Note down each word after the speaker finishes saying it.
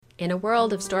In a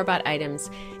world of store-bought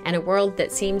items and a world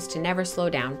that seems to never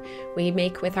slow down, we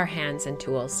make with our hands and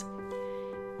tools.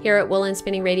 Here at Wool and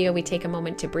Spinning Radio, we take a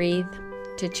moment to breathe,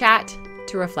 to chat,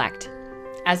 to reflect.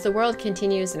 As the world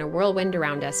continues in a whirlwind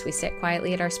around us, we sit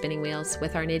quietly at our spinning wheels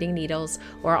with our knitting needles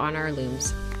or on our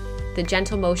looms. The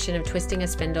gentle motion of twisting a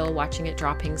spindle, watching it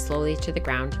dropping slowly to the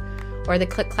ground, or the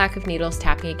click-clack of needles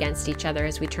tapping against each other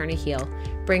as we turn a heel,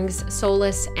 brings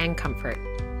solace and comfort.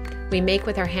 We make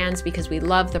with our hands because we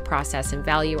love the process and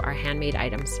value our handmade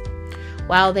items.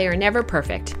 While they are never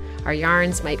perfect, our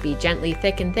yarns might be gently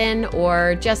thick and thin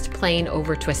or just plain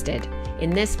over-twisted. In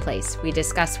this place, we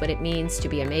discuss what it means to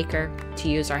be a maker, to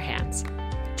use our hands.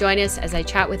 Join us as I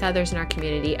chat with others in our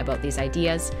community about these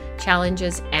ideas,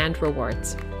 challenges, and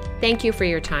rewards. Thank you for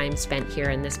your time spent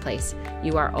here in this place.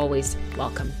 You are always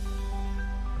welcome.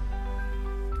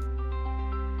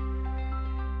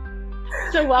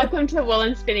 So welcome to Wool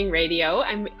and Spinning Radio.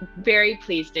 I'm very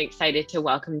pleased and excited to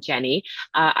welcome Jenny.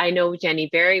 I know Jenny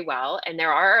very well, and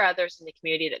there are others in the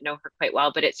community that know her quite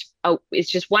well, but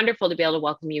it's just wonderful to be able to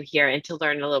welcome you here and to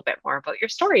learn a little bit more about your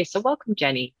story. So welcome,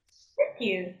 Jenny. Thank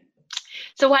you.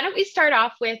 So why don't we start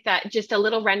off with just a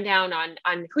little rundown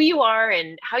on who you are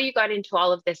and how you got into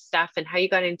all of this stuff and how you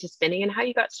got into spinning and how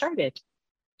you got started.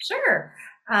 Sure.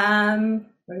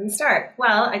 Where do we start?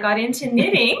 Well, I got into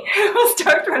knitting. We'll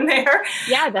start from there.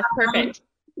 Yeah, that's perfect.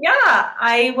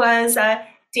 I was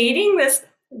dating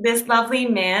this lovely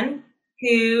man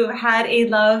who had a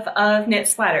love of knit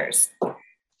sweaters.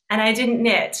 And I didn't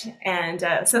knit.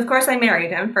 And so, of course, I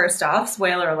married him, first off,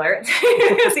 spoiler alert,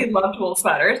 because he loved wool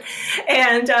sweaters.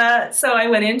 And so I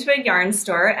went into a yarn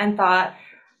store and thought,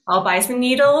 I'll buy some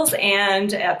needles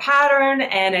and a pattern.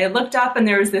 And I looked up and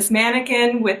there was this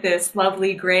mannequin with this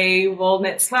lovely gray wool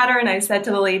knit sweater. And I said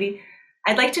to the lady,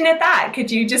 I'd like to knit that. Could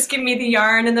you just give me the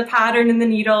yarn and the pattern and the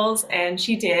needles? And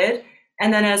she did.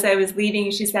 And then as I was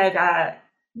leaving, she said,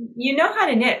 you know how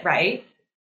to knit, right?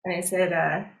 And I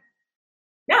said,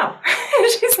 no.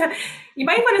 She said, you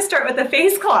might want to start with a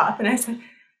face cloth. And I said,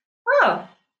 oh,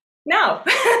 no.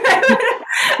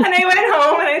 And I went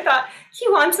home and I thought, he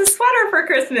wants a sweater for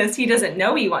Christmas. He doesn't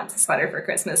know he wants a sweater for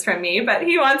Christmas from me, but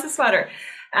he wants a sweater.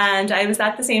 And I was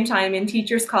at the same time in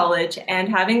teachers college and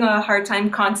having a hard time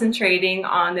concentrating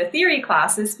on the theory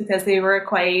classes because they were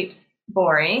quite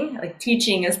boring. Like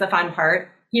teaching is the fun part.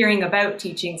 Hearing about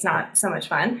teaching is not so much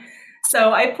fun.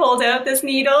 So I pulled out this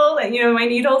needle and, my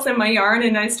needles and my yarn,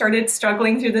 and I started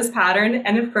struggling through this pattern.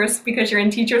 And of course, because you're in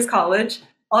teachers college,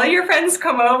 all your friends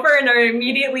come over and are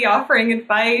immediately offering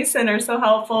advice and are so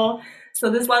helpful. So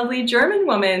this lovely German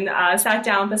woman sat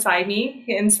down beside me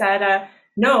and said,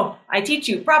 no, I teach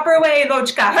you proper way,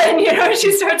 Lochka. And,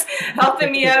 she starts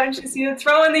helping me out and she's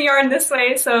throwing the yarn this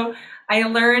way. So I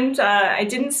learned, I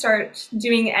didn't start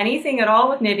doing anything at all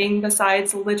with knitting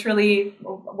besides literally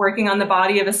working on the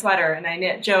body of a sweater. And I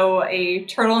knit Joe a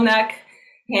turtleneck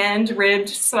hand-ribbed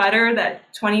sweater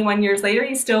that 21 years later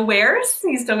he still wears.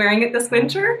 He's still wearing it this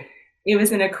winter. It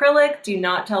was in acrylic, do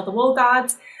not tell the wool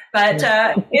gods, but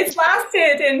it's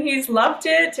lasted and he's loved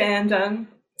it. And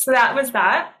so that was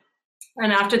that.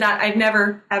 And after that, I've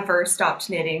never, ever stopped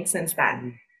knitting since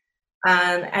then.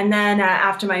 And then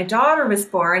after my daughter was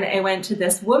born, I went to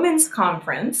this women's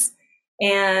conference,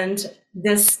 and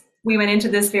we went into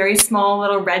this very small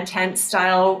little red tent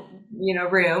style,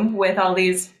 room with all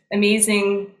these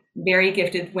amazing, very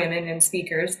gifted women and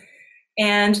speakers.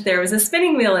 And there was a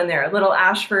spinning wheel in there, a little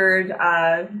Ashford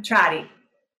Traddy.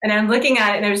 And I'm looking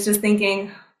at it and I was just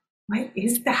thinking, what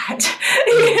is that?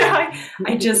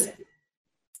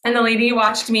 And the lady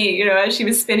watched me, as she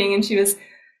was spinning, and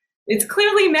it's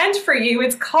clearly meant for you.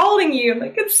 It's calling you.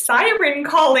 Like, it's siren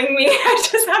calling me. I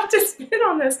just have to spin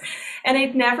on this. And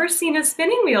I'd never seen a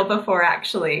spinning wheel before,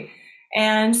 actually.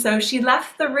 And so she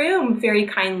left the room very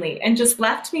kindly and just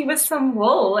left me with some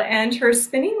wool and her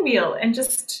spinning wheel and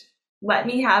just let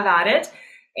me have at it.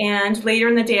 And later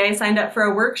in the day, I signed up for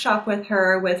a workshop with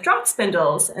her with drop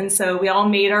spindles. And so we all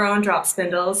made our own drop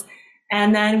spindles.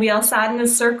 And then we all sat in a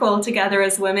circle together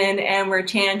as women and were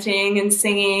chanting and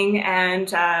singing. And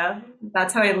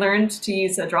that's how I learned to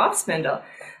use a drop spindle.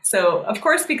 So, of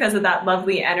course, because of that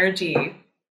lovely energy,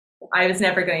 I was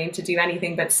never going to do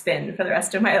anything but spin for the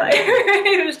rest of my life.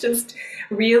 It was just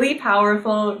really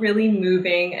powerful, really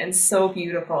moving, and so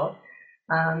beautiful.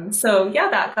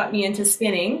 That got me into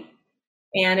spinning.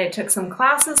 And I took some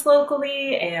classes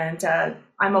locally, and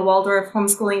I'm a Waldorf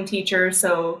homeschooling teacher.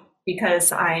 So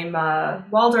because I'm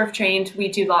Waldorf trained, we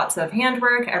do lots of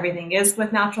handwork. Everything is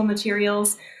with natural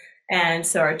materials. And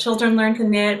so our children learn to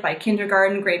knit by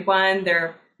kindergarten, grade 1.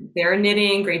 They're they're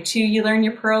knitting. Grade 2, you learn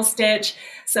your purl stitch.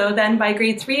 So then by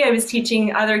grade 3, I was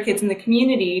teaching other kids in the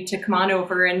community to come on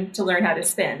over and to learn how to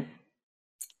spin.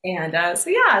 And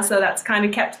so that's kind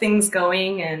of kept things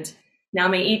going. And now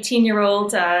my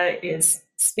 18-year-old is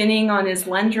spinning on his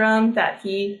Lendrum that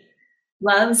he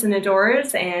loves and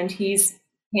adores, and he's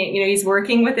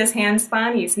working with his hand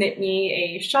spun. He's knit me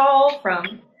a shawl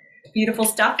from beautiful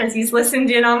stuff as he's listened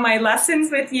in on my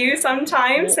lessons with you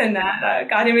sometimes, and that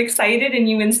got him excited, and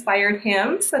you inspired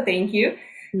him, so thank you.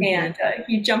 And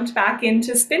he jumped back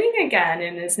into spinning again,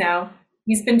 and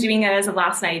he's been doing it as of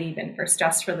last night even for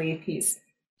stress relief. He's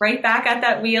right back at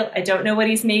that wheel. I don't know what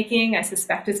he's making. I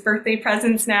suspect his birthday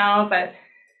presents now, but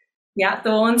yeah,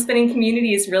 the woolen spinning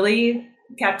community has really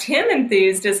kept him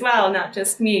enthused as well, not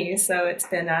just me. So it's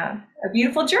been a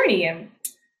beautiful journey, and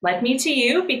led me to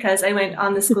you because I went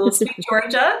on the School of Sweet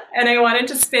Georgia and I wanted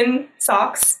to spin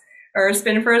socks or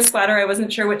spin for a sweater. I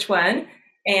wasn't sure which one.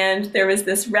 And there was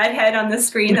this redhead on the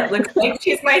screen that looked like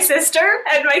she's my sister.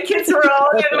 And my kids were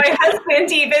all, and my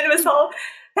husband even was all,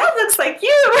 that looks like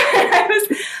you. And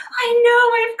I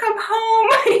know, I've come home.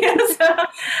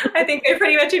 So I think I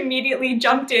pretty much immediately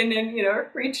jumped in and,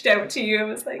 reached out to you. I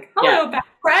was like, hello, back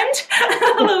friend.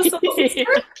 Hello, soul sister.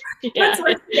 Let's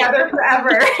work together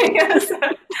forever.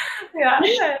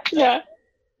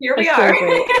 Here we are.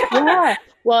 Yeah.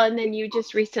 Well, and then you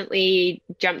just recently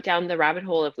jumped down the rabbit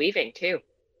hole of weaving too.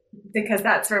 Because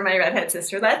that's where my redhead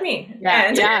sister led me.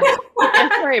 I'm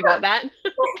sorry about that.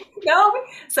 No,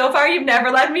 so far you've never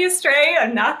led me astray.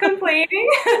 I'm not complaining.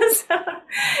 So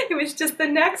it was just the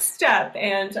next step.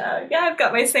 And I've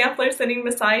got my sampler sitting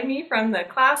beside me from the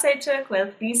class I took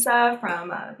with Lisa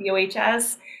from the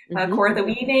OHS, Core the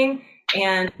Weaving.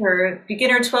 And her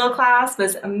beginner twill class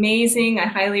was amazing. I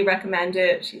highly recommend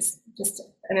it. She's just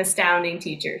an astounding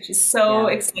teacher. She's so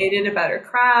excited about her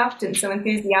craft and so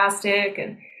enthusiastic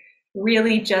and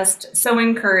really just so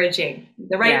encouraging.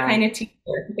 The right kind of teacher,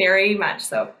 very much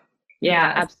so.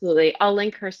 Yeah, absolutely. I'll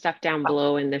link her stuff down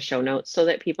below in the show notes so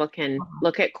that people can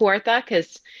look at Kawartha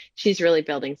because she's really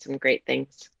building some great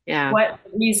things. Yeah. What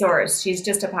resource. She's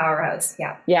just a powerhouse.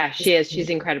 Yeah. Yeah, she is. She's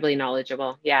incredibly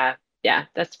knowledgeable. Yeah. Yeah,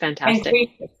 that's fantastic. And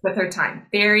gracious with her time.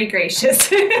 Very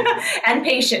gracious and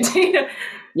patient.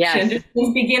 Yes. She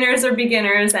understands beginners are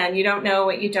beginners and you don't know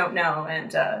what you don't know.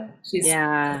 And she's,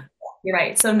 you're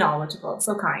right. So knowledgeable,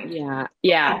 so kind.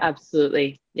 Yeah,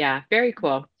 absolutely. Yeah. Very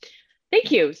cool. Thank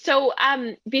you. So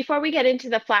before we get into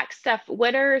the Flax stuff,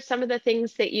 what are some of the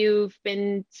things that you've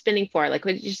been spinning for? Like,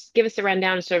 would you just give us a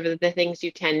rundown of sort of the things you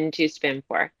tend to spin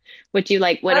for? What do you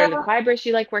like? What are the fibers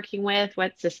you like working with?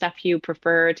 What's the stuff you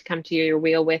prefer to come to your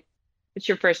wheel with? What's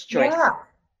your first choice?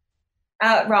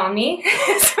 Romney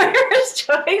is my first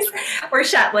choice, or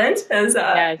Shetland, as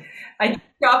I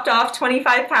dropped off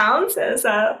 25 pounds, as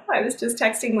I was just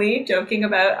texting Lee, joking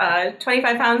about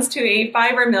 25 pounds to a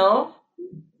fiber mill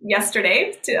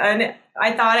yesterday, and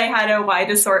I thought I had a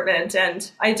wide assortment, and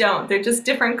I don't. They're just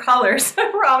different colors,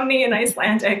 Romney and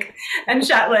Icelandic and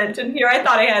Shetland, and here I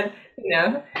thought I had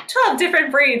 12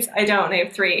 different breeds. I don't. I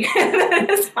have 3.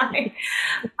 That's fine.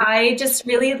 I just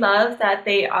really love that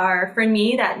they are, for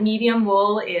me, that medium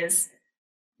wool is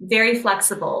very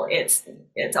flexible. It's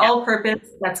all purpose.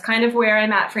 That's kind of where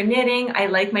I'm at for knitting. I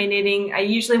like my knitting. I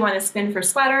usually want to spin for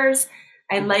sweaters.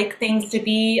 I like things to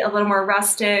be a little more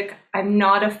rustic. I'm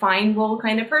not a fine wool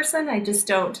kind of person. I just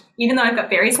don't, even though I've got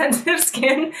very sensitive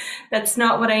skin, that's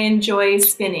not what I enjoy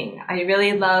spinning. I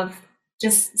really love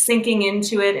just sinking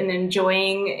into it and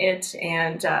enjoying it.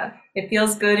 And it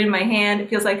feels good in my hand. It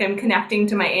feels like I'm connecting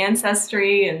to my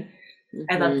ancestry. And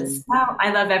I love the smell.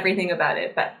 I love everything about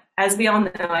it. But as we all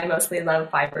know, I mostly love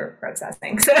fiber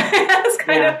processing. So that's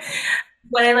kind of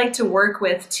what I like to work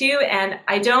with too. And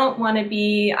I don't want to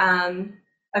be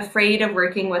afraid of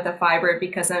working with a fiber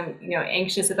because I'm,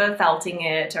 anxious about felting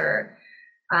it or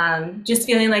just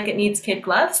feeling like it needs kid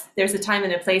gloves. There's a time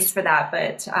and a place for that,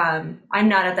 but I'm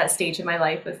not at that stage in my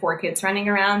life with 4 kids running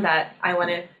around that I want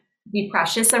to be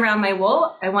precious around my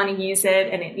wool. I want to use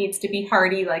it and it needs to be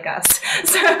hardy like us.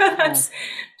 So that's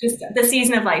just the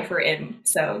season of life we're in.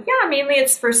 So mainly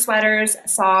it's for sweaters,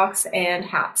 socks, and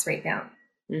hats right now.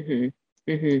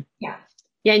 Yeah,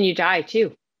 and you dye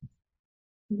too.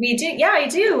 We do. Yeah, I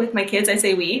do with my kids. I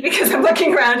say we because I'm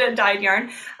looking around at dyed yarn.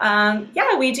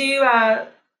 We do a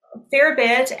fair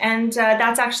bit. And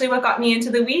that's actually what got me into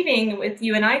the weaving with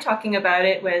you and I talking about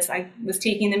it was I was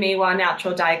taking the Maywa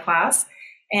natural dye class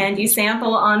and you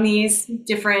sample on these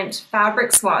different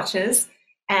fabric swatches.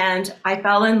 And I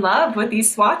fell in love with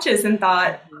these swatches and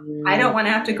thought, I don't want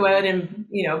to have to go out and,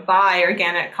 buy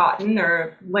organic cotton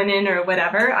or linen or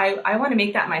whatever. I want to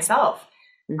make that myself.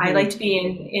 I like to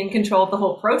be in control of the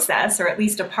whole process, or at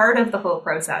least a part of the whole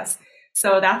process.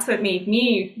 So that's what made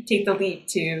me take the leap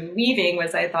to weaving.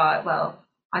 Was I thought, well,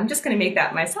 I'm just going to make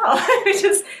that myself, which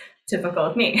is typical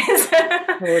of me.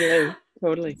 Totally,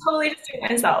 totally. Totally just do it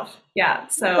myself. Yeah.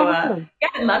 That's So awesome. yeah,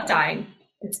 I love dyeing.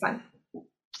 It's fun.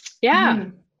 Yeah. Mhm.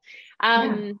 Yeah.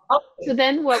 Um, so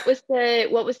then what was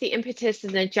the impetus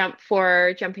and the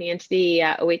jumping into the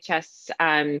OHS?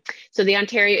 So the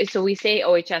Ontario, so we say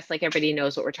OHS like everybody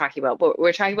knows what we're talking about, but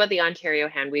we're talking about the Ontario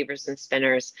Hand Weavers and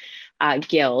Spinners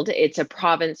Guild. It's a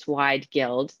province-wide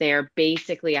guild. They're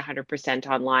basically 100%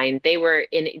 online.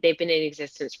 They've been in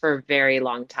existence for a very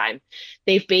long time.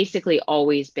 They've basically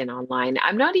always been online.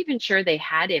 I'm not even sure they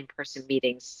had in-person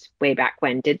meetings way back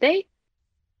when, did they?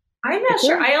 I'm I not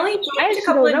sure. feel I only I joined a actually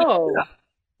couple don't of years know. ago.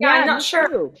 Yeah, I'm Yeah, not me sure.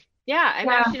 too. Yeah, I'm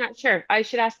Yeah. actually not sure. I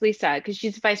should ask Lisa because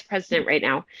she's vice president right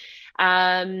now.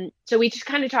 So we just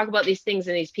kind of talk about these things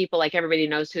and these people like everybody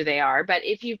knows who they are. But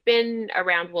if you've been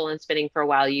around wool and spinning for a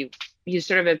while, you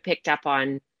sort of have picked up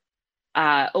on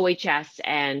OHS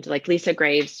and like Lisa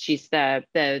Graves, she's the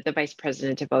vice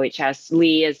president of OHS.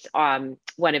 Lee is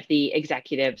one of the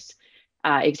executives.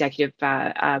 Has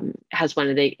one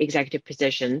of the executive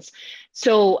positions.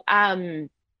 So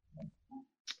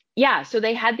yeah, so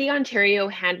they had the Ontario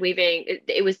hand weaving.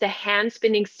 It was the hand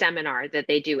spinning seminar that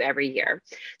they do every year.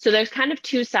 So there's kind of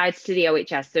two sides to the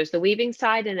OHS. There's the weaving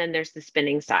side and then there's the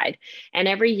spinning side. And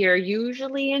every year,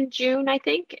 usually in June, I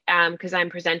think, because I'm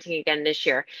presenting again this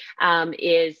year,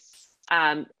 is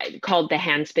called the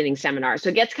hand spinning seminar. So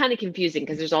it gets kind of confusing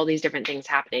because there's all these different things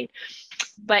happening.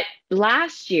 But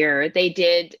last year they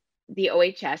did the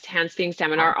OHS hand spinning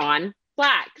seminar on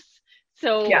flax.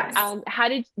 So, Yes, how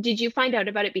did you find out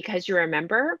about it because you're a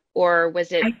member, or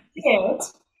was it? I did.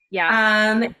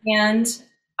 Yeah, And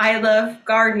I love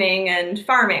gardening and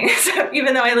farming. So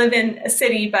even though I live in a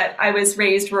city, but I was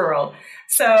raised rural.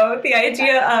 So the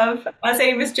idea of, as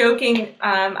I was joking,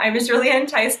 I was really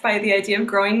enticed by the idea of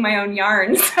growing my own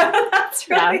yarn. So that's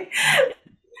yeah. really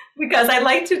because I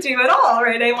like to do it all,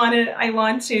 right? I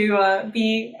want to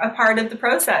be a part of the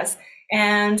process.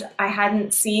 And I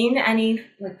hadn't seen any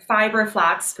like fiber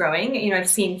flax growing. You know, I've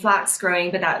seen flax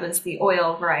growing, but that was the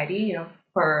oil variety, you know,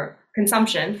 for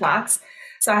consumption flax.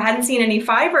 So I hadn't seen any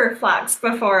fiber flax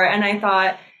before. And I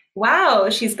thought, wow,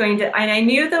 she's going to, and I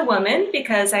knew the woman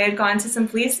because I had gone to some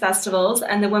fleece festivals,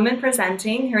 and the woman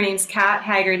presenting, her name's Kat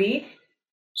Haggerty.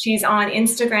 She's on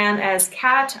Instagram as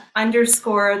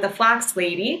Kat_the Flax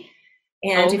Lady.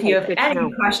 And if you Okay, have good to any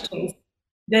know. questions,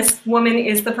 this woman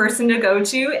is the person to go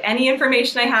to. Any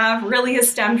information I have really has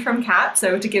stemmed from Kat.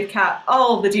 So to give Kat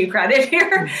all the due credit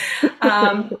here,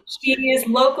 she is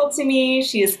local to me.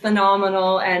 She is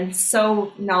phenomenal and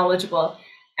so knowledgeable.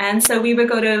 And so we would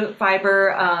go to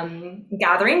fiber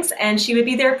gatherings, and she would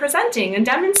be there presenting and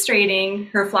demonstrating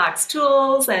her flax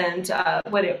tools and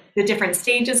the different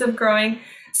stages of growing.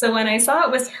 So when I saw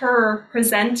it was her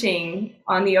presenting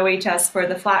on the OHS for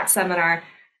the flax seminar,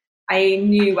 I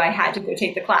knew I had to go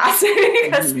take the class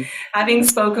because having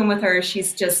spoken with her,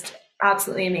 she's just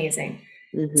absolutely amazing.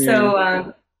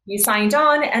 So you signed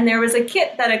on, and there was a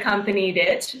kit that accompanied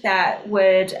it that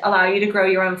would allow you to grow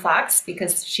your own flax,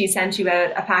 because she sent you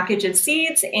out a package of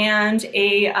seeds and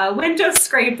a window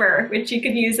scraper, which you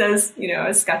could use as, you know,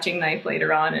 a sketching knife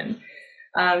later on.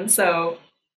 And so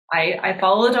I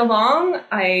followed along.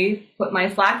 I put my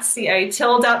flax, I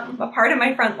tilled up a part of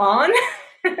my front lawn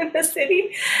in the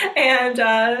city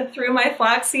and threw my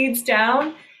flax seeds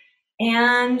down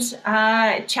and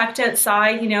checked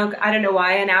outside, you know, I don't know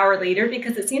why, an hour later,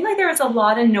 because it seemed like there was a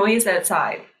lot of noise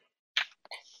outside.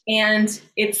 And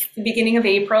it's the beginning of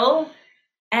April,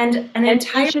 and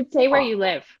You should say where you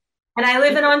live. And I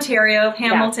live in Ontario,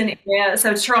 Hamilton area.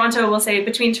 So Toronto, we'll say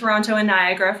between Toronto and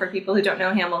Niagara for people who don't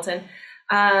know Hamilton.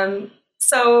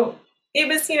 So it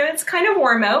was, you know, it's kind of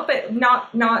warm out, but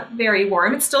not very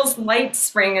warm. It's still light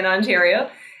spring in Ontario.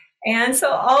 And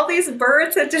so all these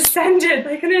birds had descended,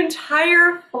 like an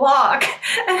entire flock,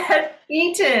 and had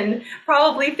eaten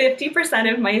probably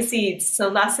 50% of my seeds. So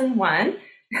lesson one,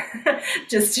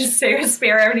 just to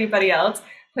spare everybody else,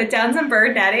 put down some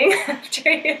bird netting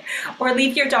or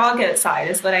leave your dog outside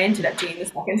is what I ended up doing the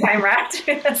second time around.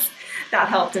 That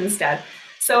helped instead.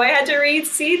 So I had to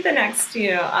reseed the next,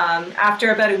 you know,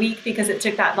 after about a week, because it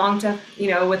took that long to, you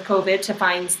know, with COVID, to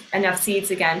find enough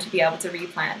seeds again to be able to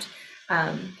replant.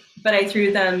 But I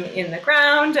threw them in the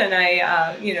ground, and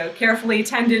I, you know, carefully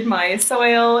tended my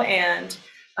soil and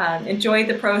enjoyed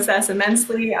the process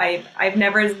immensely. I've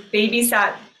never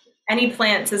babysat any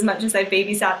plants as much as I've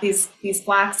babysat these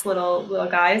flax little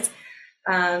guys.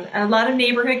 A lot of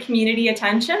neighborhood community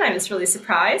attention. I was really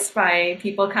surprised by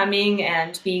people coming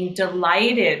and being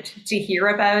delighted to hear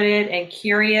about it and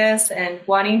curious and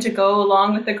wanting to go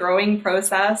along with the growing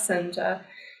process. And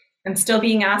I'm still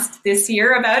being asked this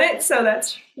year about it, so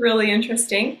that's really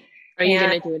interesting. Are you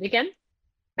going to do it again?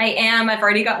 I am. I've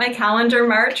already got my calendar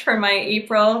marked for my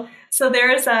April. So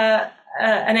there's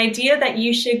an idea that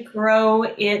you should grow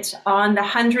it on the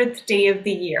 100th day of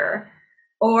the year,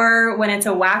 or when it's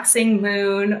a waxing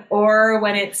moon, or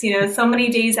when it's, so many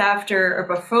days after or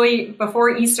before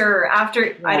Easter or after,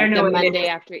 yeah, I don't know. The Monday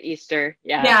after Easter.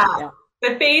 Yeah. Yeah.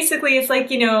 But basically it's like,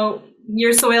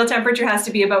 your soil temperature has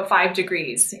to be about 5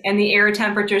 degrees and the air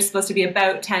temperature is supposed to be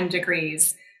about 10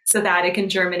 degrees so that it can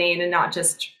germinate and not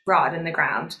just rot in the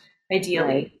ground,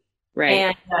 ideally.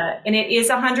 Right. And it is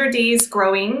 100 days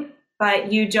growing,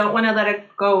 but you don't want to let it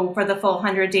go for the full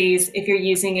 100 days if you're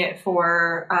using it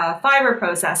for fiber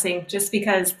processing, just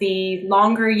because the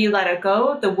longer you let it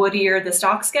go, the woodier the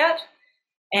stalks get,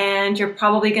 and you're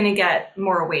probably going to get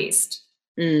more waste.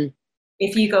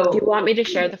 If you go. Do you want me to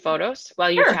share the photos while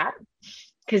you chat?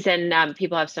 Because then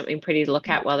people have something pretty to look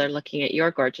at while they're looking at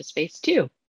your gorgeous face too.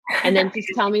 And then just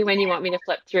tell me when you want me to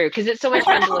flip through, because it's so much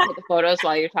fun to look at the photos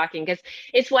while you're talking, because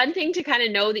it's one thing to kind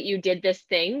of know that you did this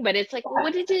thing, but it's like,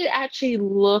 what did it actually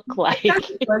look like? And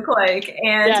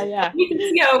you can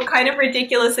see how kind of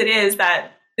ridiculous it is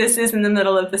that this is in the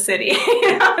middle of the city.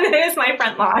 It is my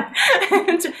front lawn.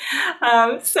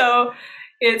 And, so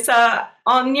it's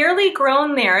all nearly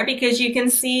grown there, because you can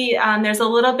see there's a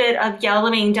little bit of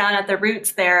yellowing down at the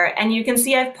roots there. And you can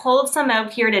see I've pulled some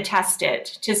out here to test it,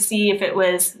 to see if it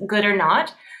was good or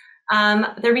not.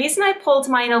 The reason I pulled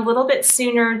mine a little bit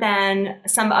sooner than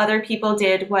some other people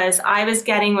did was I was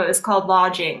getting what was called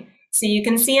lodging. So you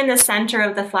can see in the center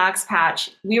of the flax patch,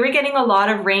 we were getting a lot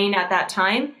of rain at that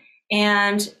time,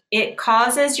 and it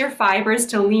causes your fibers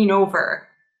to lean over.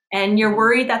 And you're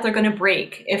worried that they're going to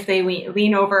break if they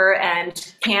lean over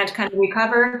and can't kind of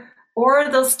recover, or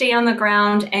they'll stay on the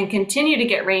ground and continue to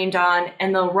get rained on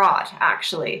and they'll rot,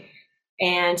 actually.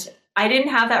 And I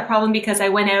didn't have that problem because I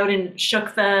went out and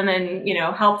shook them and,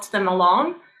 helped them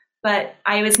along. But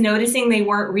I was noticing they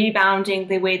weren't rebounding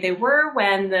the way they were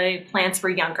when the plants were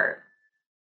younger.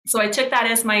 So I took that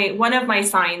as one of my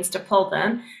signs to pull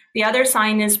them. The other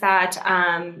sign is that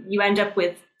you end up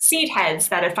with seed heads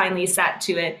that have finally set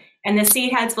to it. And the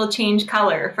seed heads will change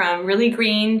color from really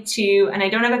green to, and I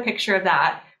don't have a picture of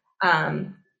that.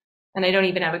 And I don't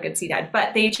even have a good seed head,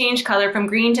 but they change color from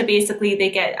green to basically they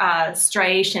get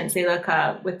striations. They look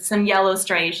with some yellow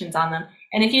striations on them.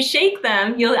 And if you shake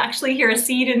them, you'll actually hear a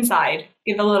seed inside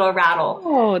give a little rattle.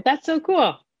 Oh, that's so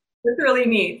cool. It's really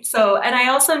neat. So, and I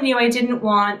also knew I didn't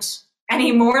want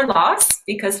any more loss,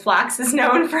 because flax is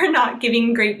known for not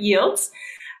giving great yields.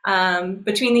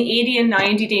 Between the 80 and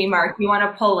 90 day mark, you want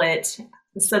to pull it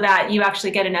so that you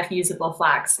actually get enough usable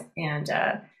flax. And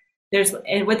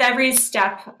with every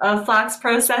step of flax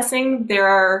processing, there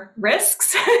are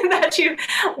risks that you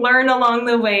learn along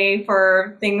the way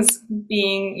for things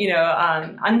being,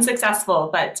 unsuccessful.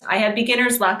 But I had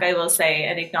beginner's luck, I will say,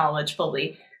 and acknowledge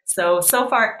fully. So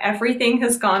far, everything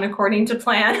has gone according to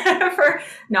plan for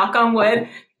knock on wood.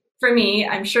 For me,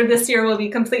 I'm sure this year will be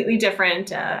completely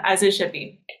different, as it should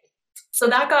be. So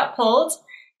that got pulled,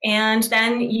 and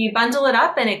then you bundle it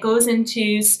up and it goes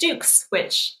into stooks,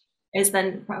 which is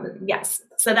then probably, yes.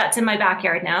 So that's in my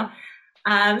backyard now.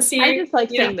 I just like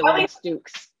saying the word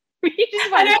stooks.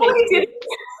 I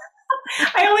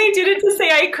only did it to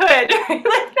say I could. Like,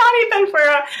 not even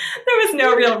there was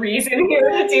no real reason here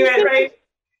to do it, right?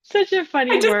 Such a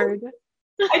funny word.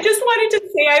 I just wanted to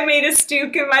say I made a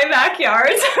stook in my backyard,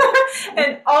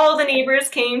 and all the neighbors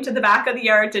came to the back of the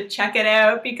yard to check it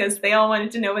out because they all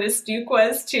wanted to know what a stook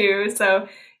was too. So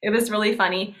it was really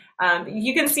funny.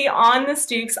 You can see on the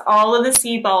stooks all of the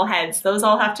seed ball heads; those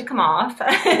all have to come off.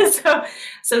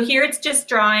 So here it's just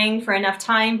drying for enough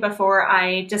time before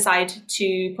I decide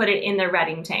to put it in the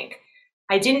retting tank.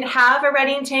 I didn't have a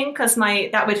retting tank because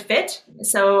that would fit,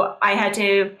 so I had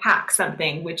to hack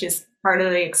something, which is part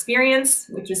of the experience,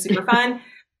 which is super fun.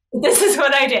 This is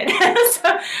what I did.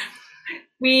 So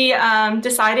we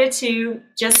decided to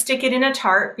just stick it in a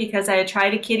tarp because I had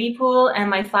tried a kiddie pool and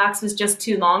my flax was just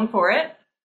too long for it.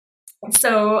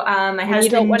 So my husband, you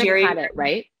don't want Jerry, to cut it,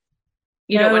 right?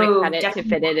 You don't want to cut it definitely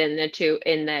to fit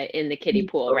it in the kiddie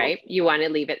pool, right? You want to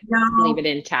leave it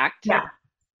intact. Yeah,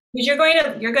 because you're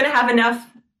going to have enough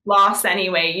loss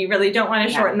anyway. You really don't want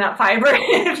to shorten that fiber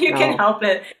if you can help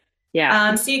it.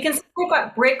 Yeah. So you can see I've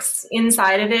got bricks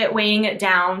inside of it weighing it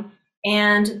down.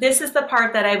 And this is the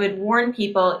part that I would warn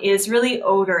people is really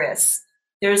odorous.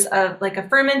 there's like a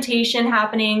fermentation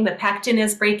happening. The pectin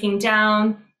is breaking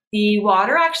down. The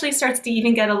water actually starts to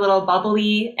even get a little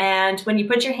bubbly. And when you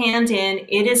put your hand in,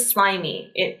 it is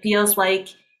slimy. It feels like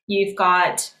you've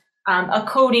got a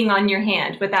coating on your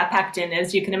hand with that pectin.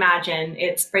 As you can imagine,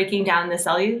 it's breaking down the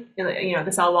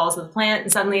the cell walls of the plant,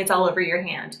 and suddenly it's all over your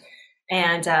hand.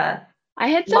 And I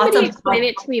had somebody explain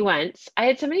it to me once.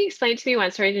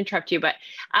 Sorry to interrupt you, but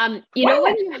you know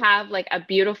when you have like a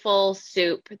beautiful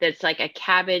soup that's like a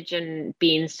cabbage and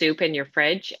bean soup in your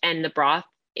fridge, and the broth,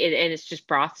 and it's just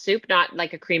broth soup, not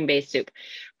like a cream-based soup.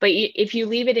 But if you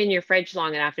leave it in your fridge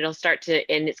long enough, it'll start to,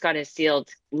 and it's got a sealed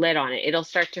lid on it, it'll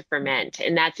start to ferment.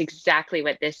 And that's exactly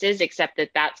what this is, except that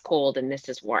that's cold and this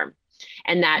is warm.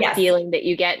 And that feeling that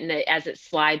you get as it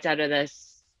slides out of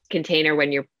this container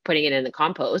when you're putting it in the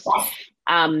compost,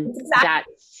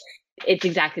 it's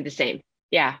exactly the same.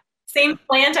 Yeah. Same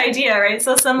plant idea, right?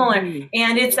 So similar.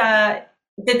 And it's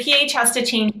the pH has to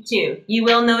change too. You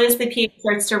will notice the pH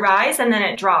starts to rise and then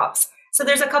it drops. So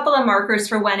there's a couple of markers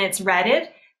for when it's retted.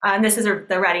 This is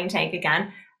the retting tank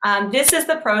again. This is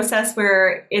the process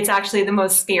where it's actually the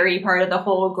most scary part of the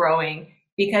whole growing,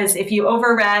 because if you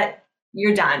over-ret,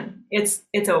 you're done. It's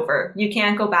over. You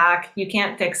can't go back. You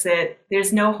can't fix it.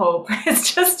 There's no hope.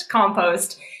 It's just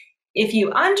compost. If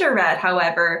you under-ret,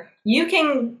 however, you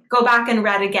can go back and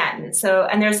ret again.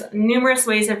 And there's numerous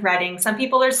ways of retting. Some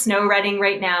people are snow retting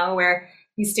right now, where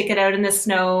you stick it out in the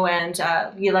snow and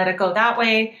you let it go that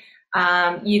way.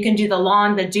 You can do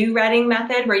the dew retting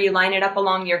method, where you line it up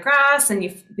along your grass, but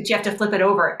you have to flip it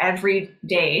over every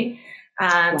day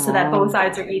so that both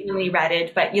sides are evenly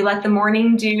retted. But you let the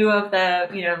morning dew of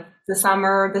the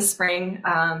summer, the spring,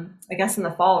 I guess in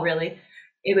the fall really,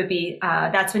 it would be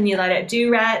that's when you let it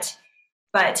dew ret.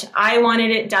 But I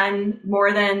wanted it done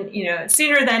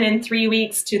sooner than in 3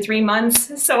 weeks to 3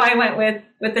 months. So I went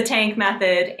with the tank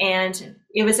method, and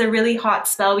it was a really hot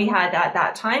spell we had at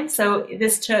that time. So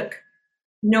this took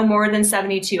no more than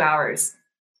 72 hours.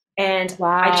 And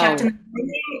I checked in the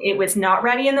morning, it was not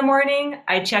ready in the morning.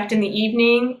 I checked in the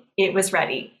evening, it was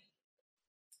ready.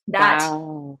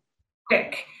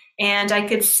 Quick. And I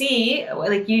could see,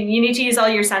 like, you need to use all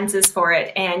your senses for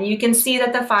it. And you can see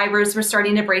that the fibers were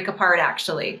starting to break apart,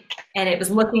 actually. And it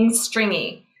was looking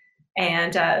stringy.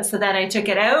 And so then I took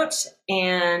it out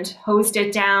and hosed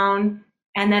it down.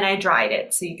 And then I dried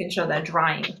it. So you can show that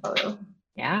drying photo.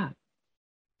 Yeah.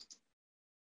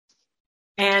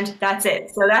 And that's it.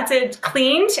 So that's it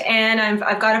cleaned, and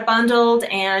I've got it bundled,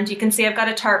 and you can see I've got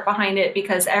a tarp behind it,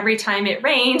 because every time it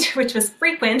rained, which was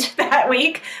frequent that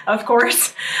week, of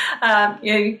course,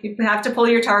 you have to pull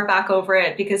your tarp back over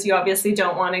it, because you obviously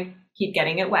don't want to keep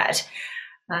getting it wet.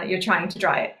 You're trying to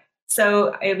dry it.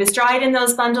 So it was dried in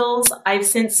those bundles. I've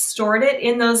since stored it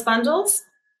in those bundles.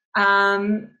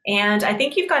 And I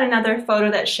think you've got another photo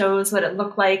that shows what it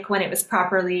looked like when it was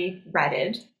properly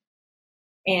retted.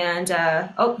 And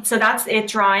so that's it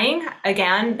drying.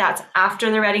 Again, that's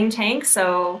after the retting tank.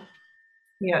 So,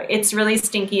 it's really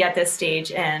stinky at this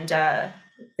stage. And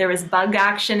there was bug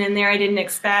action in there I didn't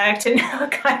expect, and all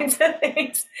kinds of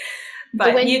things.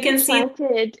 But when you can see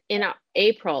planted in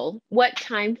April, what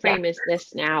time frame is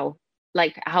this now?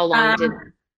 Like, how long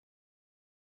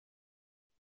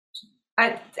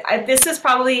this is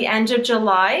probably end of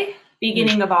July,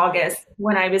 beginning of August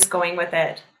when I was going with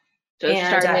it. So it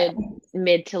started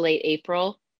mid to late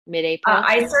April, mid-April?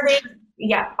 I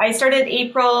started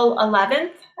April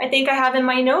 11th, I think I have in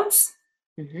my notes.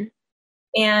 Mm-hmm.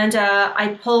 And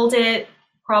I pulled it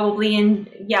probably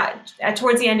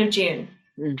towards the end of June.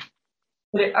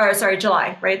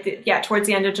 July, right? Towards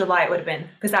the end of July it would have been,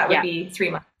 because that would be 3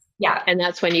 months. Yeah. And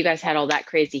that's when you guys had all that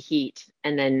crazy heat.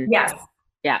 And then... Yes.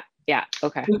 Yeah.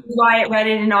 Okay. Which is why it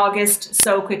retted in August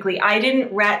so quickly. I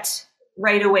didn't ret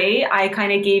right away. I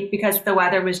kind of gave, because the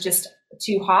weather was just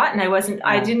too hot, and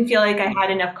I didn't feel like I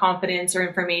had enough confidence or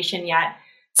information yet.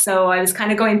 So I was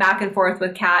kind of going back and forth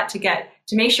with Kat to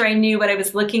make sure I knew what I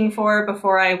was looking for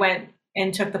before I went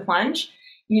and took the plunge.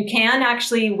 You can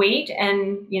actually wait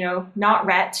and, not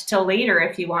ret till later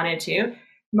if you wanted to.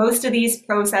 Most of these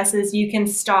processes you can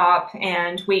stop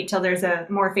and wait till there's a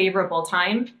more favorable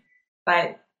time.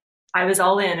 But I was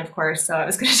all in, of course, so I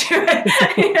was going to do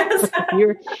it. You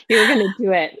were going to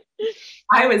do it.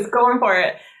 I was going for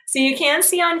it. So you can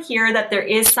see on here that there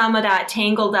is some of that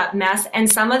tangled up mess,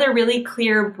 and some of the really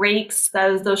clear breaks,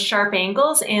 those sharp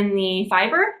angles in the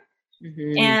fiber.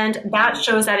 Mm-hmm. And that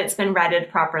shows that it's been retted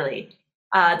properly.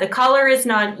 The color is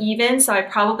not even, so I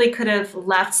probably could have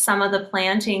left some of the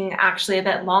planting actually a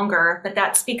bit longer, but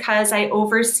that's because I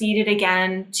overseeded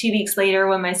again 2 weeks later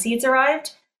when my seeds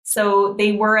arrived. So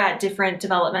they were at different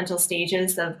developmental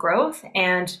stages of growth,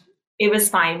 and it was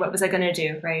fine. What was I going to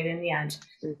do, right, in the end?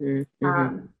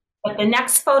 But the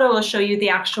next photo will show you the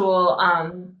actual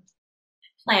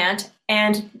plant.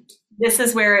 And this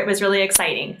is where it was really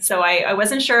exciting. So I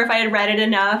wasn't sure if I had read it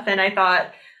enough. And I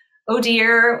thought, oh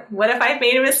dear, what if I've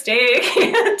made a mistake?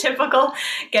 Typical,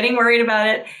 getting worried about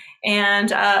it. And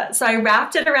so I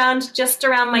wrapped it around just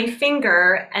around my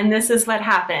finger, and this is what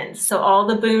happened. So all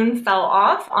the bloom fell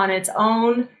off on its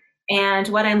own, and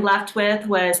what I'm left with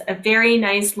was a very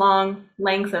nice long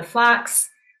length of flax,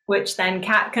 which then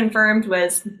Kat confirmed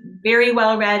was very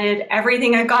well redded.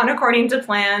 Everything had gone according to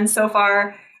plan so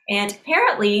far. And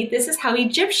apparently this is how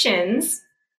Egyptians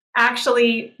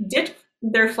actually did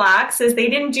their flax, is they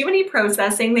didn't do any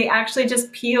processing. They actually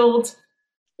just peeled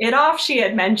it off. She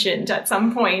had mentioned at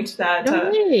some point that,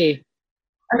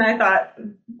 and I thought,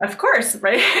 of course,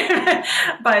 right?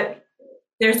 But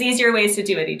there's easier ways to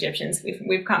do it, Egyptians.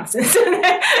 We've come since.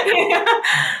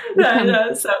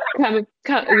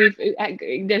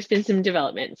 There's been some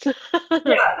developments.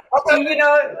 Yeah,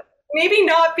 although, maybe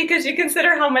not, because you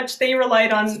consider how much they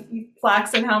relied on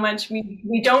flax and how much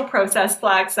we don't process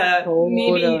flax.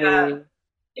 Maybe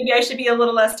I should be a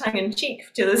little less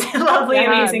tongue-in-cheek to this lovely,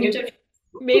 amazing Egyptian.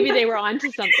 Maybe they were onto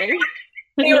something.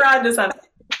 They were onto something.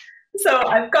 So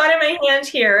I've got in my hand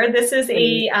here, this is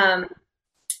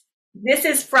this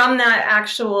is from that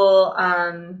actual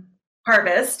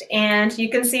harvest, and you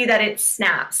can see that it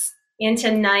snaps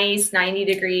into nice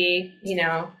 90-degree,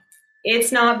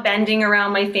 it's not bending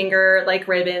around my finger like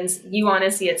ribbons. You want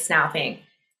to see it snapping.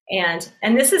 And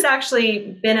this has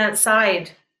actually been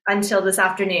outside until this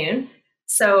afternoon.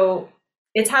 So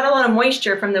it's had a lot of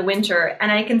moisture from the winter,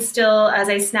 and I can still, as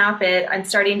I snap it, I'm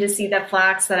starting to see that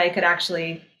flax that I could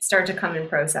actually start to come and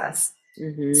process.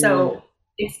 So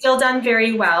it's still done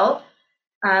very well.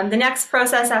 The next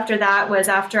process after that was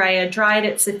after I had dried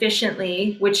it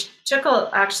sufficiently, which took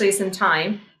actually some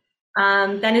time.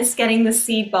 Then it's getting the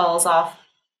seed balls off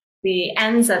the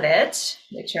ends of it,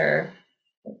 which are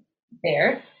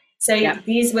there. So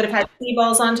these would have had seed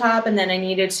balls on top, and then I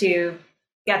needed to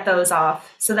get those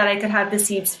off so that I could have the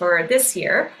seeds for this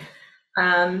year.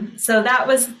 So that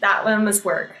one was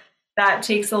work. That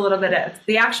takes a little bit of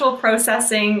the actual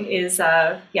processing is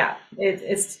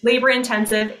it's labor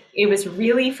intensive. It was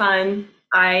really fun.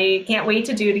 I can't wait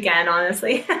to do it again,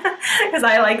 honestly, because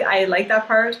I like that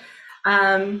part.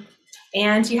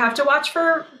 And you have to watch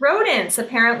for rodents.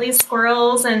 Apparently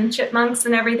squirrels and chipmunks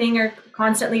and everything are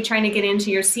constantly trying to get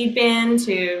into your seed bin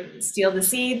to steal the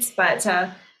seeds. But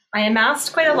I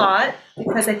amassed quite a lot,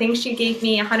 because I think she gave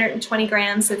me 120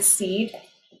 grams of seed.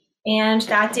 And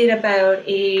that did about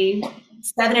a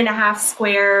 7.5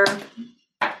 square,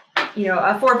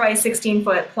 a 4 by 16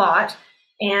 foot plot.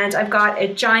 And I've got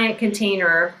a giant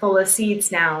container full of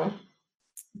seeds now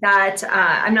that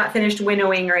I'm not finished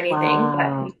winnowing or anything.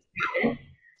 Wow.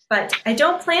 But I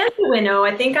don't plan to winnow.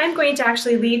 I think I'm going to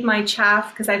actually leave my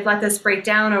chaff, because I've let this break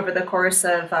down over the course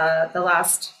of the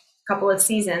last couple of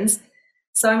seasons.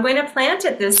 So I'm going to plant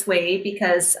it this way,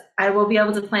 because I will be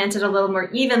able to plant it a little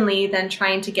more evenly than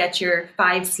trying to get your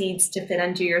 5 seeds to fit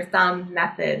under your thumb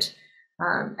method.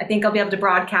 I think I'll be able to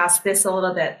broadcast this a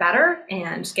little bit better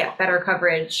and get better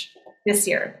coverage this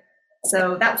year.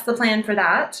 So that's the plan for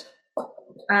that.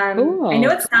 I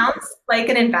know it sounds like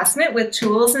an investment with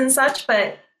tools and such,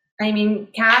 but I mean,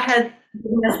 Kat had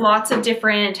given us lots of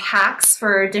different hacks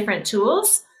for different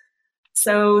tools.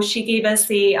 So she gave us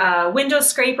the window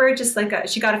scraper, just like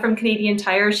she got it from Canadian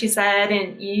Tire, she said,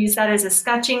 and you use that as a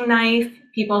sketching knife.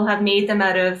 People have made them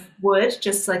out of wood,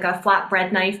 just like a flat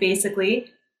bread knife,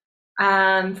 basically.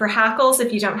 For hackles,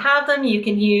 if you don't have them, you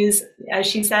can use, as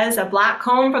she says, a black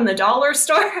comb from the dollar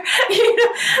store.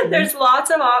 There's lots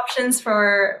of options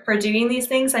for doing these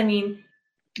things. I mean,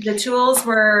 the tools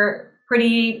were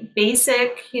pretty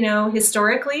basic,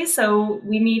 historically, so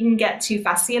we needn't get too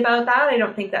fussy about that. I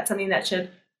don't think that's something that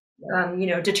should,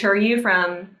 deter you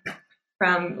from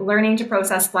learning to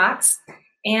process flax.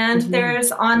 And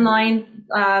there's online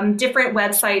different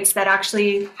websites that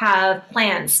actually have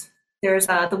plans. There's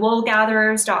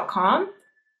thewoolgatherers.com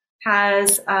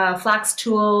has flax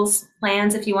tools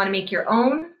plans if you want to make your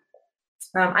own.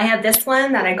 I have this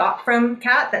one that I got from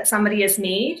Kat that somebody has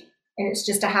made, and it's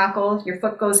just a hackle. Your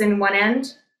foot goes in one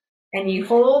end, and you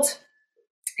hold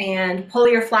and pull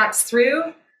your flax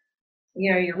through.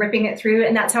 You're ripping it through,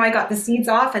 and that's how I got the seeds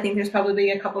off. I think there's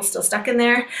probably a couple still stuck in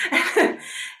there.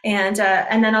 And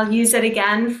then I'll use it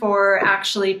again for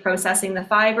actually processing the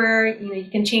fiber. You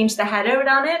can change the head out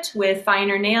on it with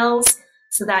finer nails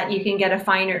so that you can get a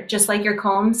finer, just like your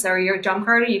combs or your drum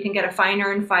carder, you can get a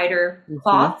finer and finer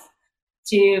cloth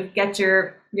to get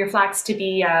your flax to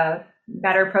be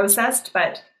better processed.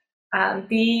 But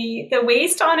The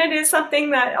waste on it is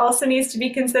something that also needs to be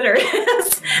considered,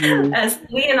 as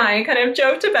Lee and I kind of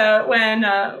joked about when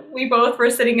we both were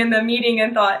sitting in the meeting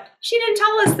and thought, she didn't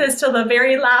tell us this till the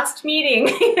very last meeting,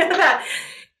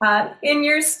 that in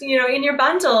your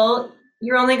bundle,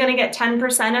 you're only going to get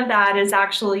 10% of that is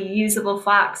actually usable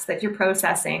flax that you're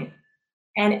processing.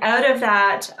 And out of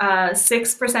that,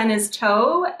 6% is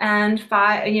tow, and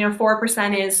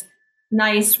 4% is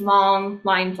nice long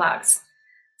line flax.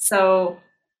 So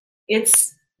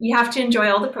you have to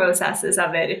enjoy all the processes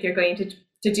of it if you're going to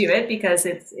do it, because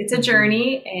it's a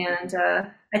journey. And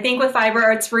I think with fiber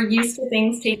arts, we're used to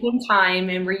things taking time,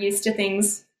 and we're used to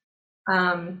things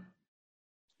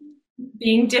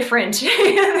being different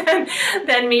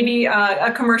than maybe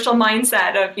a commercial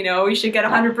mindset of, we should get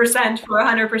 100% for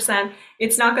 100%.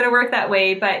 It's not going to work that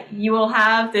way, but you will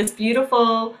have this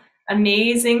beautiful,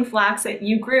 amazing flax that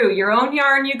you grew, your own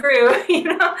yarn you grew,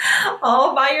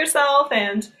 all by yourself.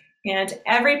 And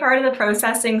every part of the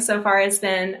processing so far has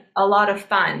been a lot of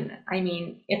fun. I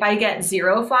mean, if I get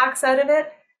 0 flax out of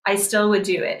it, I still would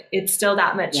do it. It's still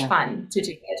that much fun to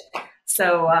do it.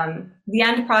 So the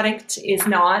end product is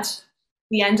not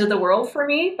the end of the world for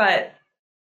me, but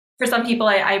for some people,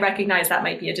 I recognize that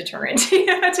might be a deterrent.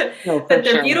 But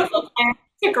they're beautiful plants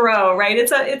to grow, right?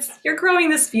 You're growing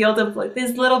this field of like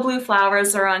these little blue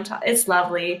flowers are on top. It's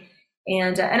lovely,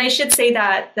 and I should say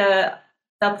that the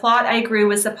plot I grew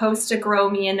was supposed to grow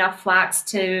me enough flax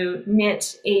to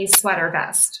knit a sweater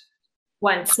vest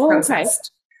once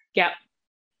processed. Okay. Yep.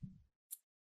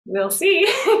 We'll see.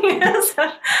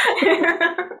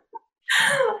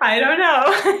 I don't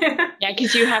know. Yeah,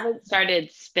 because you haven't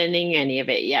started spinning any of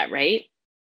it yet, right?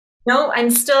 No, I'm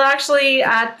still actually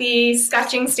at the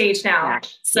sketching stage now. Yeah.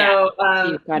 So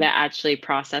you've got to actually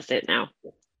process it now.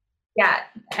 Yeah,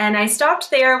 and I stopped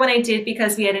there when I did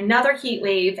because we had another heat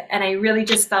wave, and I really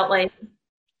just felt like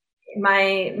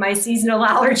my seasonal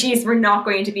allergies were not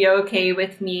going to be okay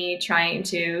with me trying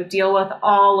to deal with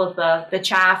all of the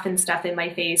chaff and stuff in my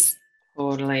face.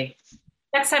 Totally.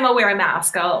 Next time I'll wear a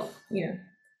mask.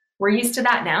 We're used to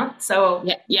that now. So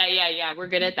yeah. We're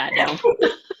good at that now.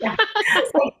 Yeah.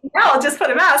 So now I'll just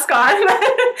put a mask on.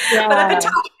 But at the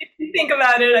time, if you think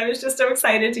about it, I was just so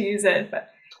excited to use it. But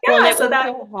yeah, well, it was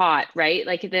so hot, right?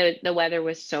 Like the weather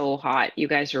was so hot. You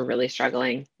guys were really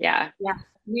struggling. Yeah. Yeah.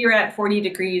 We were at 40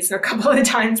 degrees a couple of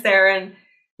times there, and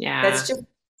that's just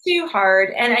too hard.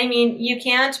 And I mean, you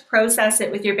can't process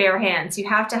it with your bare hands. You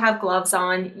have to have gloves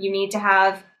on. You need to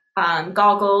have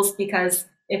goggles, because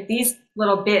if these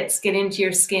little bits get into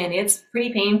your skin, it's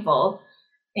pretty painful.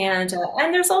 And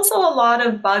there's also a lot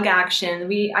of bug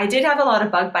action. I did have a lot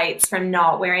of bug bites from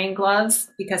not wearing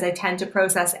gloves, because I tend to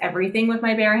process everything with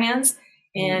my bare hands.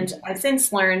 And I've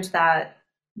since learned that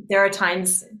there are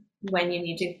times when you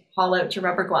need to haul out your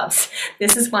rubber gloves.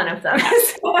 This is one of them.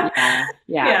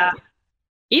 Yeah.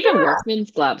 Even workman's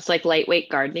gloves, like lightweight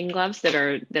gardening gloves that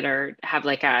have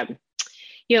like a,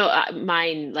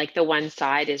 mine, like the one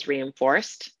side is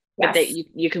reinforced, but that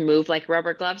you can move like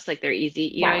rubber gloves, like they're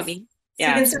easy. You know what I mean? So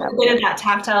you can still get a bit of that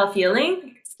tactile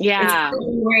feeling. Yeah. It's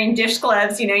wearing dish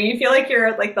gloves, you feel like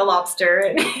you're like the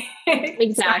lobster.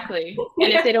 Exactly.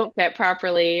 And if they don't fit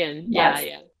properly, and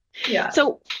yeah.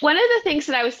 So one of the things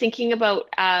that I was thinking about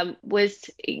was,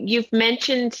 you've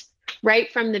mentioned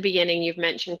right from the beginning, you've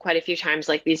mentioned quite a few times,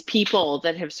 like these people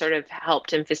that have sort of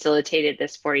helped and facilitated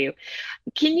this for you.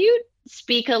 Can you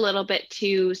speak a little bit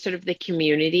to sort of the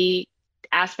community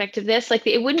aspect of this? Like,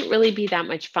 it wouldn't really be that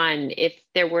much fun if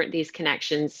there weren't these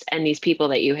connections and these people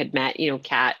that you had met,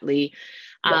 Kat, Lee,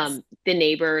 the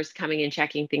neighbors coming and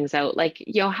checking things out. Like,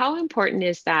 how important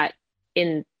is that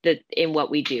in what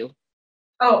we do?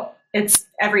 Oh, it's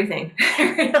everything.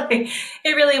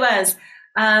 It really was.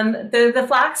 The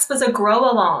Flax was a grow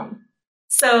along.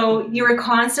 So you were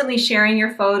constantly sharing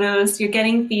your photos, you're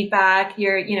getting feedback,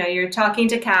 you're talking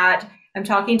to Kat, I'm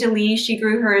talking to Lee, she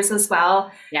grew hers as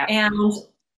well. Yeah. And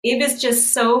it was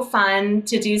just so fun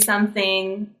to do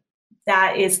something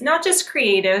that is not just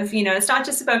creative, it's not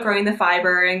just about growing the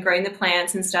fiber and growing the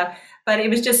plants and stuff, but it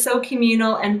was just so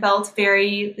communal and felt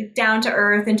very down to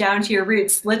earth and down to your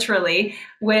roots, literally,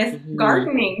 with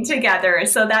gardening together.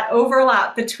 So that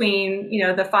overlap between,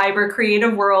 the fiber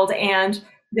creative world and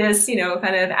this,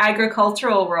 kind of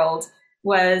agricultural world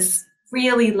was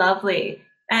really lovely.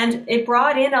 And it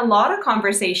brought in a lot of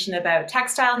conversation about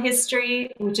textile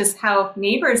history, which is how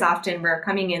neighbors often were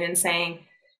coming in and saying,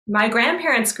 my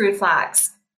grandparents grew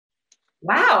flax.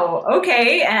 Wow,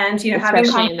 okay. And,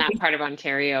 especially in that part of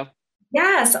Ontario.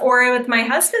 Yes, or with my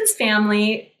husband's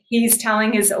family, he's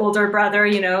telling his older brother,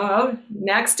 oh,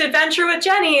 next adventure with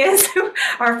Jenny is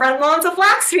our front lawn's a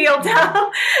flax field now.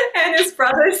 And his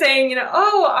brother saying,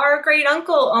 oh, our great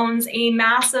uncle owns a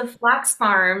massive flax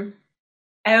farm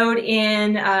out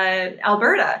in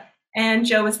Alberta. And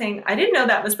Joe was saying, I didn't know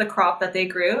that was the crop that they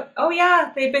grew. Oh,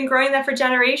 yeah, they've been growing that for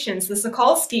generations. The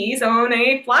Sokolskis own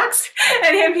a flax.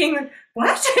 And him being like,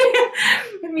 what?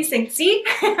 And me saying, see?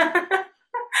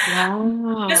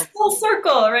 Wow. Just full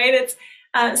circle, right? It's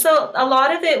so a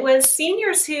lot of it was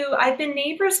seniors who I've been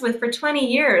neighbors with for 20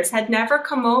 years had never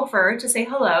come over to say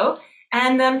hello,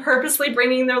 and then purposely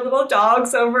bringing their little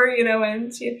dogs over,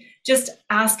 and just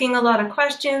asking a lot of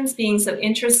questions, being so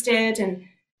interested. And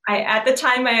at the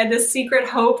time, I had this secret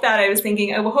hope that I was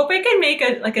thinking, I hope I can make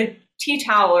a tea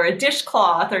towel or a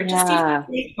dishcloth or just even a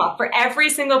tablecloth for every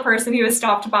single person who has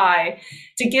stopped by,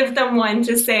 to give them one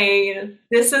to say,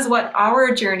 this is what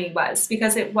our journey was,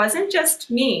 because it wasn't just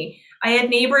me. I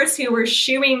had neighbors who were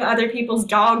shooing other people's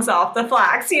dogs off the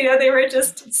flax. They were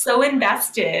just so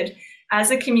invested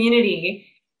as a community,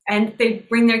 and they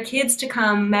bring their kids to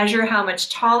come measure how much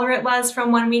taller it was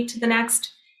from one week to the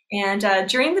next. And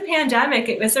during the pandemic,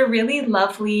 it was a really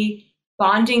lovely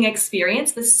bonding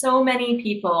experience with so many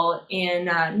people in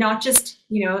not just,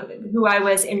 who I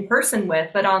was in person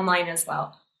with, but online as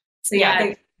well. So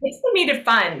it's made it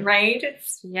fun, right?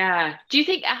 Do you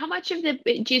think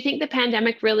the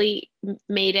pandemic really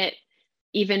made it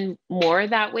even more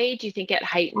that way? Do you think it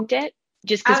heightened it?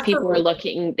 Just because people were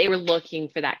looking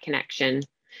for that connection.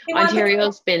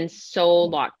 Ontario's been so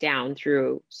locked down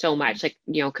through so much, like,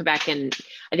 Quebec and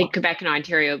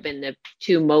Ontario have been the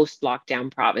two most locked down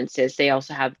provinces. They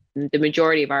also have the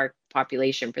majority of our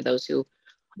population, for those who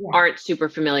aren't super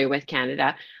familiar with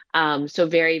Canada. So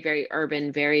very, very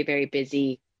urban, very, very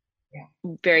busy,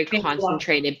 very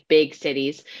concentrated, big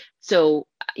cities. So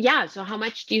so how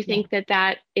much do you think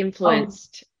that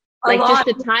influenced? Just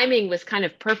the timing was kind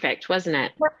of perfect, wasn't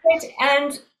it? Perfect.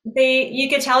 And you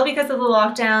could tell because of the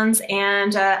lockdowns,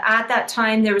 and at that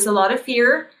time there was a lot of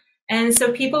fear, and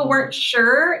so people weren't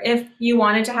sure if you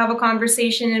wanted to have a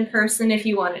conversation in person, if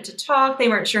you wanted to talk. They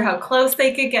weren't sure how close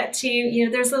they could get to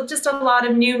you. There's just a lot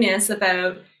of newness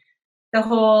about the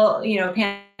whole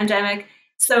pandemic.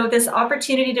 So this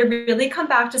opportunity to really come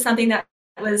back to something that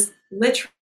was literally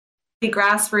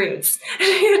grassroots,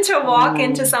 to walk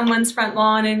into someone's front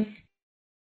lawn and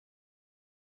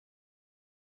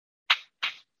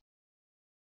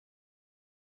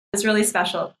was really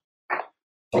special.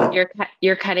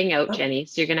 You're cutting out, Jenny,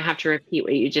 so you're going to have to repeat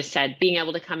what you just said. Being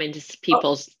able to come into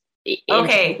people's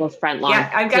front lawn.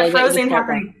 Yeah, I've got frozen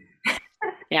happening.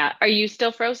 Yeah, are you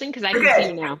still frozen? Because I can see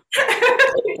you now.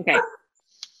 Okay.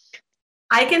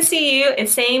 I can see you.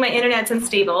 It's saying my internet's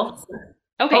unstable.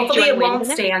 Okay. Hopefully it won't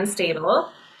stay unstable.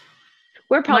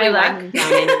 We're probably winding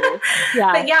down anyway.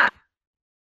 But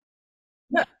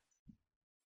no.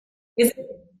 Is it?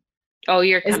 Oh,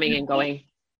 you're coming and going.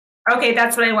 Okay,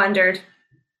 that's what I wondered.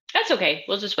 That's okay.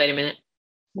 We'll just wait a minute.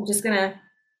 I'm just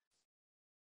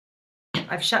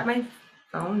I've shut my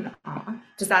phone off.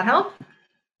 Does that help?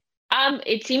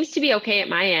 It seems to be okay at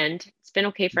my end. It's been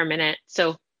okay for a minute.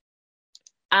 So,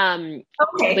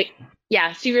 okay.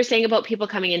 So you were saying about people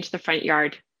coming into the front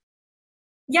yard.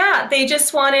 Yeah, they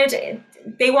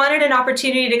wanted an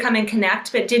opportunity to come and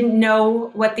connect, but didn't know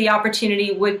what the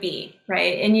opportunity would be,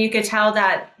 right? And you could tell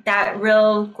that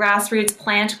real grassroots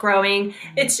plant growing.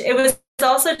 It was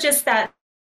also just that.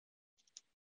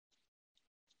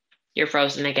 You're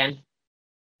frozen again.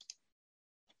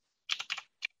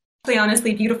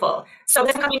 Honestly beautiful. So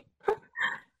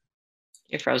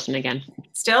you're frozen again.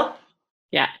 Still?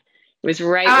 Yeah. It was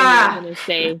right when you were going to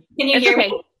say. Can you hear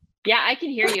me? Yeah, I can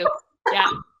hear you. Yeah.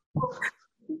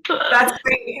 That's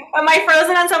great. Am I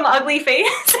frozen on some ugly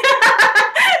face?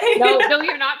 No,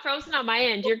 you're not frozen on my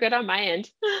end. You're good on my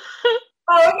end.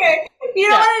 Oh, okay.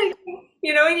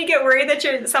 When you get worried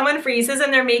that someone freezes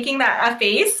and they're making that a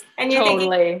face, and you're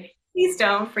thinking, please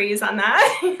don't freeze on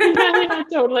that.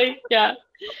 Totally. Yeah.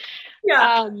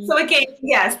 Yeah. So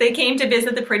they came to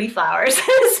visit the pretty flowers.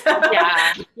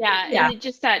 And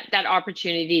just that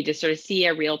opportunity to sort of see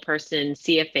a real person,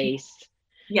 see a face.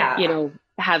 Yeah.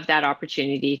 Have that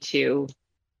opportunity to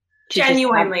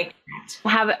genuinely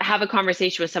have a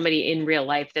conversation with somebody in real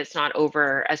life that's not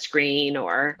over a screen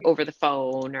or over the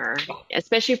phone, or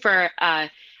especially for a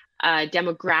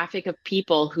demographic of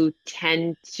people who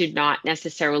tend to not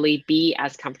necessarily be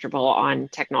as comfortable on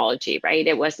technology, right?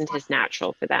 It wasn't as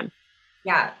natural for them.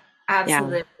 Yeah,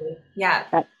 absolutely. Yeah.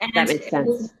 That makes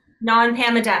sense.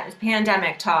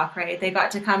 Non-pandemic talk, right? They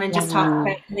got to come and just talk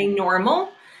about something normal.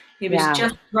 It was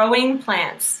just growing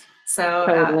plants. So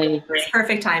totally. it was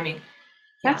perfect timing.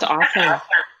 That's awesome.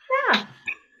 Yeah.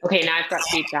 Okay, now I've got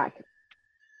feedback.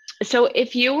 So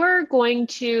if you were going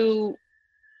to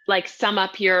like sum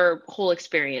up your whole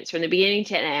experience from the beginning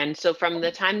to end, so from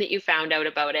the time that you found out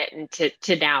about it and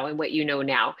to now and what you know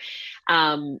now,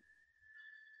 um,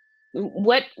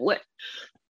 what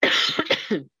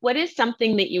what is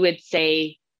something that you would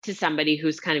say to somebody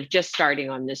who's kind of just starting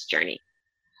on this journey?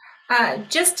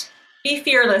 Just be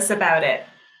fearless about it.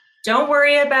 Don't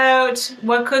worry about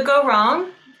what could go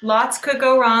wrong. Lots could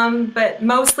go wrong, but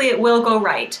mostly it will go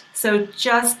right. So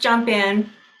just jump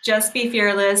in, just be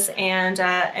fearless, and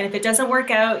if it doesn't work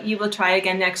out, you will try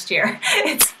again next year.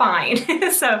 It's fine.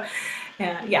 So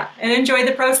yeah, and enjoy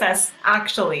the process.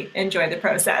 Actually, enjoy the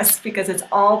process because it's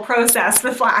all process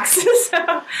with flax.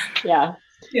 So Yeah.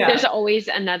 There's yeah, always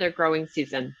another growing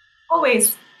season.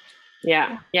 always.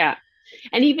 Yeah. Yeah.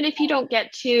 And even if you don't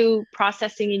get to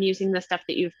processing and using the stuff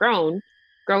that you've grown,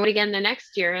 grow it again the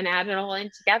next year and add it all in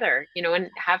together, and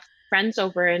have friends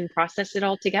over and process it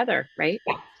all together, right?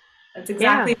 Yeah, that's Yeah,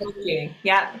 exactly what we're doing.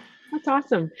 Yeah. that's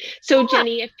awesome. So,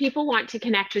 Jenny, if people want to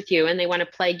connect with you and they want to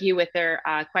plague you with their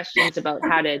questions about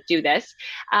how to do this,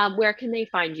 where can they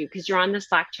find you? Because you're on the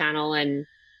Slack channel, and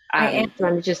I do am. you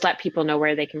want to just let people know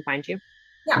where they can find you?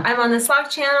 Yeah, I'm on the Slack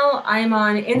channel. I'm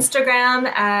on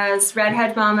Instagram as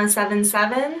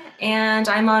RedheadMama77, and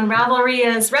I'm on Ravelry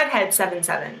as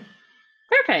Redhead77.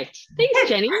 Perfect. Thanks,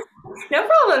 Jenny. No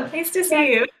problem. Nice to Yeah.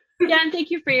 see you. Yeah, and thank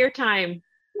you for your time.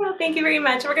 Well, thank you very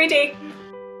much. Have a great day.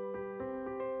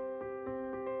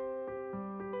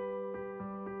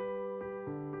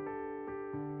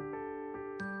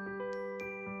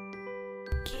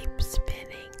 Keep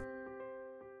spinning.